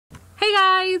Hey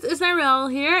guys, it's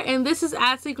Nyrel here, and this is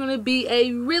actually going to be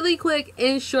a really quick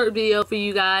and short video for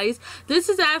you guys. This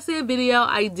is actually a video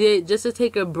I did just to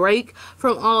take a break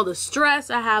from all the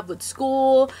stress I have with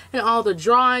school and all the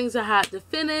drawings I had to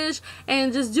finish,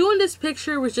 and just doing this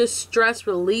picture was just stress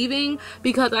relieving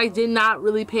because I did not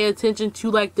really pay attention to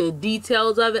like the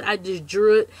details of it. I just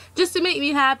drew it just to make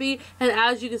me happy, and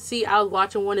as you can see, I was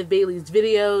watching one of Bailey's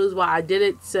videos while I did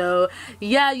it, so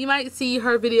yeah, you might see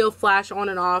her video flash on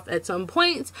and off at some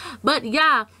points. But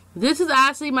yeah, this is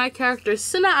actually my character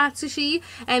Senna Atsushi,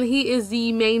 and he is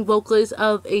the main vocalist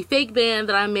of a fake band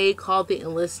that I made called the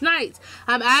Endless Nights.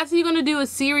 I'm actually going to do a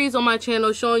series on my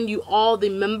channel showing you all the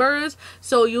members,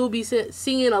 so you'll be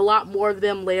seeing a lot more of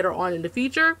them later on in the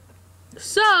future.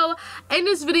 So in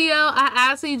this video I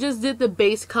actually just did the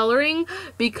base coloring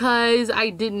because I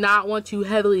did not want to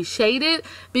heavily shade it,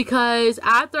 because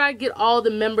after I get all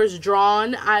the members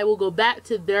drawn I will go back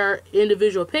to their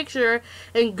individual picture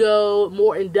and go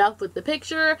more in depth with the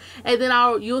picture, and then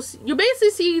you'll basically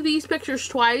see these pictures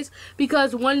twice,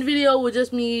 because one video will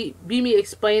just be me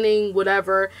explaining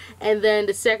whatever, and then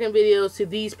the second video to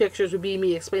these pictures would be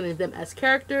me explaining them as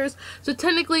characters. So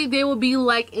technically they will be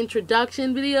like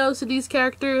introduction videos to these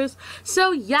characters.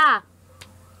 So yeah,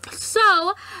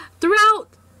 so throughout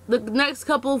the next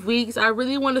couple of weeks I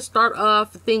really want to start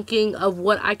off thinking of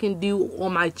what I can do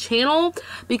on my channel,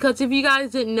 because if you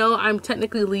guys didn't know, I'm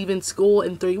technically leaving school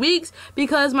in 3 weeks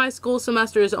because my school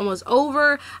semester is almost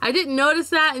over. I didn't notice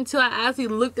that until I actually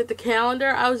looked at the calendar.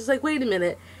 I was just like, wait a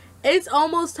minute, it's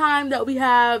almost time that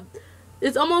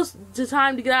it's almost the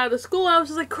time to get out of school. I was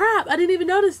just like, crap, I didn't even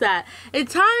notice that. And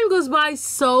time goes by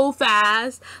so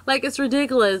fast, like it's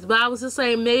ridiculous. But I was just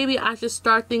saying, maybe I should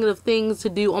start thinking of things to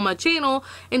do on my channel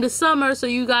in the summer, so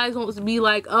you guys won't be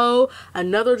like, oh,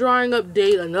 another drawing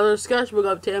update, another sketchbook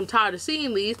update. I'm tired of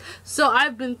seeing these. So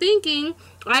I've been thinking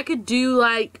I could do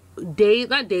like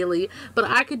not daily, but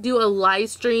I could do a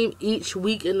live stream each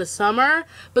week in the summer.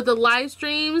 But the live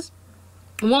streams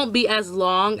won't be as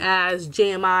long as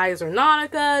JMI's or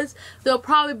Nanika's. They'll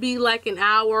probably be like an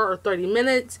hour or 30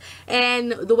 minutes,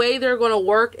 and the way they're going to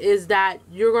work is that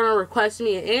you're going to request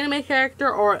me an anime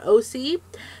character or an OC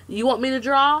you want me to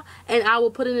draw, and I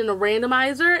will put it in a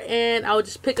randomizer and I will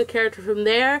just pick a character from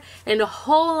there, and the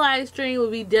whole live stream will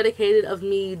be dedicated of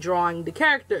me drawing the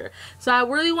character. So I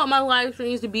really want my live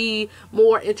streams to be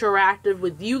more interactive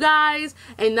with you guys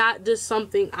and not just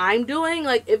something I'm doing.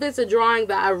 Like if it's a drawing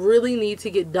that I really need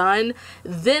to get done,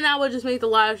 then I would just make the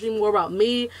live stream more about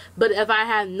me. But if I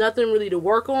had nothing really to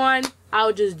work on, I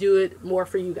would just do it more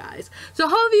for you guys. So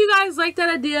hopefully you guys like that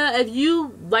idea. If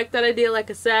you like that idea, like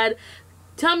I said,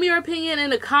 tell me your opinion in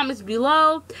the comments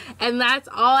below. And that's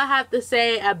all I have to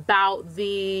say about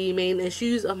the main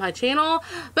issues of my channel.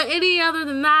 But any other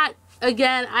than that,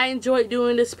 again, I enjoyed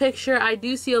doing this picture. I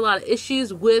do see a lot of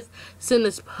issues with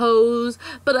Senna's pose,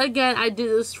 but again, I did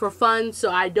this for fun, so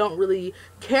I don't really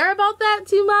care about that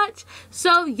too much.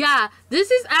 So yeah, this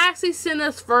is actually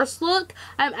Senna's first look.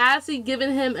 I'm actually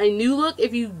giving him a new look.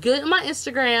 If you get my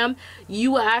Instagram, you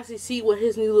will actually see what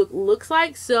his new look looks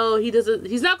like. So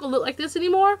he's not gonna look like this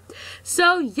anymore.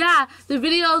 So yeah, the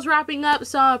video is wrapping up,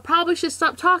 so I probably should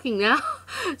stop talking now.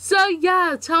 So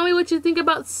yeah, tell me what you think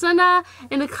about Senna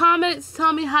in the comments.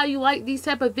 Tell me how you like these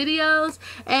type of videos,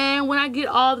 and when I get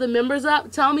all the members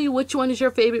up, tell me which one is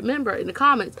your favorite member in the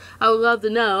comments. I would love to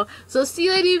know. So see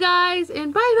you later, you guys,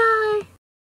 and bye bye.